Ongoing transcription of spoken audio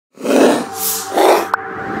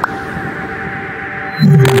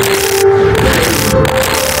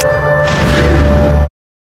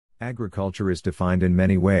Agriculture is defined in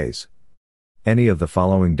many ways. Any of the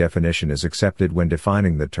following definition is accepted when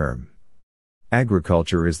defining the term.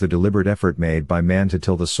 Agriculture is the deliberate effort made by man to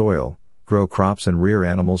till the soil, grow crops and rear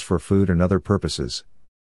animals for food and other purposes.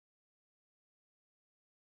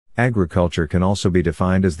 Agriculture can also be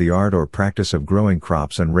defined as the art or practice of growing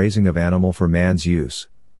crops and raising of animal for man's use.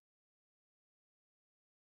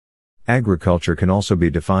 Agriculture can also be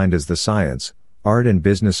defined as the science, art and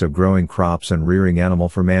business of growing crops and rearing animal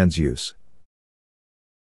for man's use.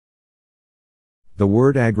 The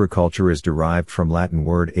word agriculture is derived from Latin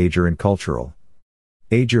word agere and cultural.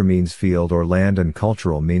 Agere means field or land and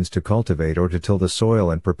cultural means to cultivate or to till the soil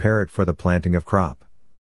and prepare it for the planting of crop.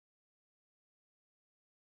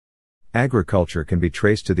 Agriculture can be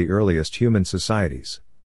traced to the earliest human societies.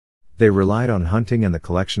 They relied on hunting and the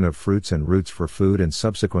collection of fruits and roots for food and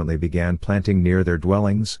subsequently began planting near their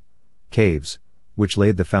dwellings, caves, which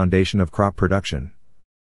laid the foundation of crop production.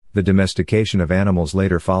 The domestication of animals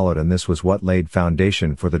later followed, and this was what laid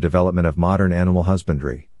foundation for the development of modern animal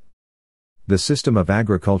husbandry. The system of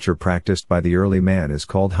agriculture practiced by the early man is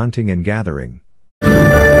called hunting and gathering.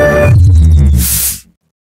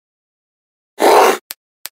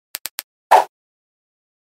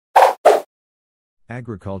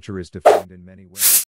 Agriculture is defined in many ways.